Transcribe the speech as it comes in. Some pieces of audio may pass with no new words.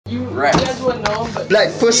Correct. You guys wouldn't know him, but Black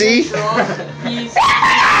pussy. He's like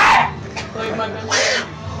my mentor.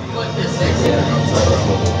 What is it?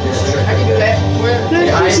 Black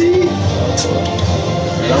pussy.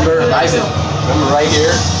 Remember, Isaac. Remember right here?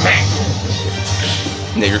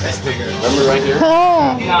 Nigger. Remember right here?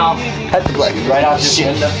 No. At the black. Right out this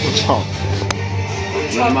end up.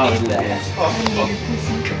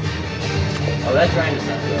 Oh, that's right.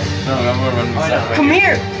 No, I'm gonna run this up. Come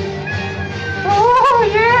here.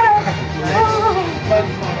 Oh, yeah.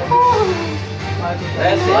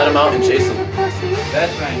 That's it. Let him out and chase him.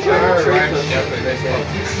 That's right.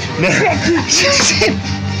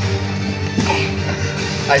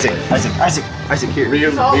 Isaac, here.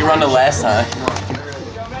 Rerun the last time.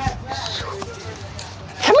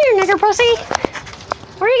 Come here, nigger pussy.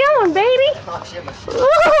 Where you going, baby?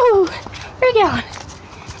 Ooh, where you going?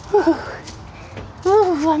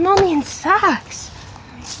 Ooh, I'm only in socks.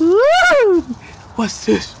 Ooh. What's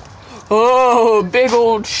this? Oh, big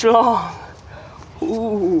old schlong.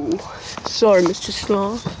 Ooh. Sorry, Mr.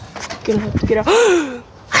 Schlong. Gonna have to get out.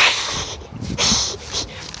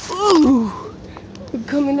 Ooh. We're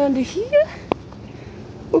coming under here.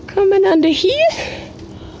 We're coming under here.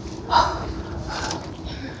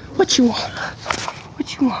 What you want?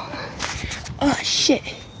 What you want? Oh, shit.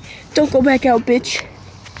 Don't go back out, bitch.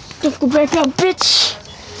 Don't go back out, bitch.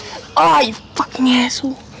 Ah, you fucking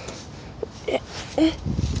asshole.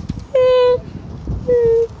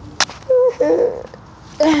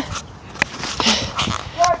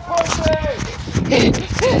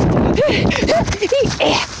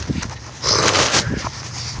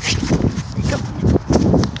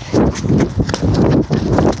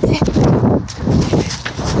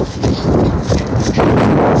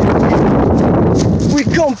 Where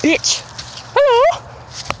you going, bitch? Hello?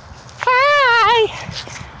 Hi.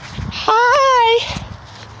 Hi.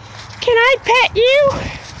 Can I pet you?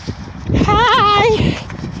 Hi.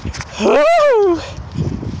 Ooh.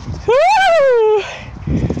 Ooh.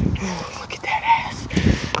 Ooh, look at that ass.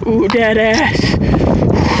 Ooh, that ass.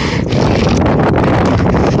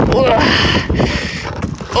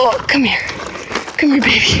 Oh, come here. Come here,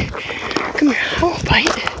 baby. Come here. I won't bite.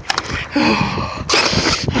 Oh,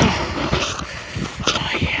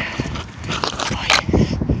 yeah. Oh, yeah.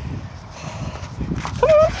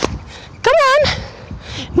 Come on.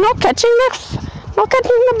 No catching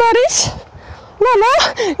the buddies. No,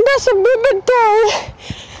 that's a baby toy.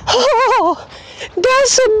 Oh,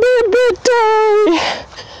 that's a baby toy.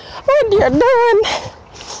 What you doing?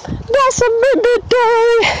 That's a baby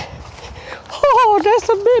toy. Oh, that's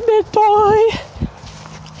a baby toy.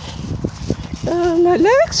 My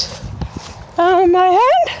legs, my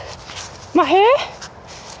hand, my hair.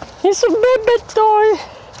 It's a baby toy.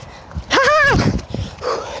 Ha!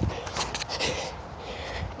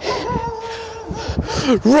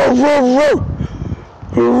 Row, row, row.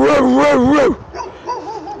 Row, row, row.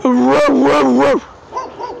 Row, row, row.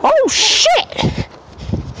 Oh, shit.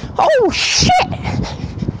 Oh, shit.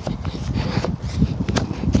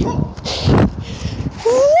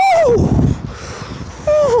 Woo.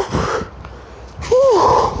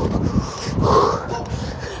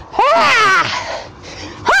 Ah.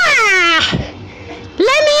 Ah.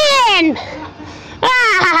 Let me in.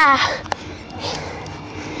 Ah.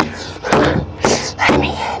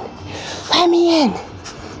 Let me in.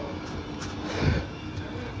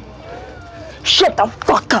 Shut the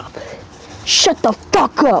fuck up. Shut the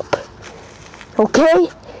fuck up. Okay?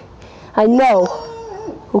 I know.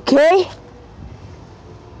 Okay?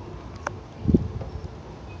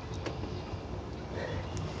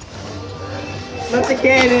 Let the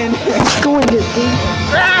cat in. Go in here, dude.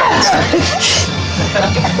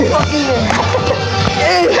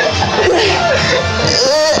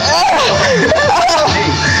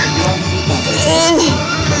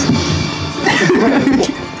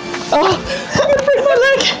 Oh, I'm gonna break my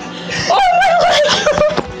leg. Oh, my leg.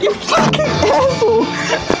 You fucking asshole.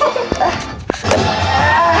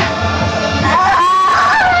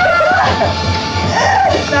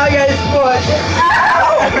 Now you guys sport.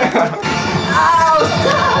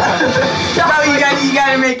 No, you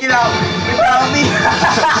gotta make it out without me.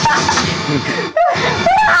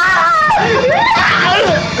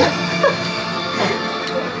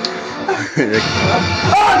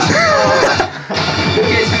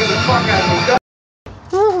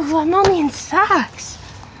 Ooh, I'm only in socks.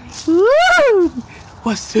 Ooh.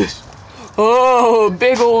 What's this? Oh,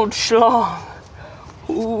 big old schlong.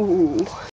 Ooh.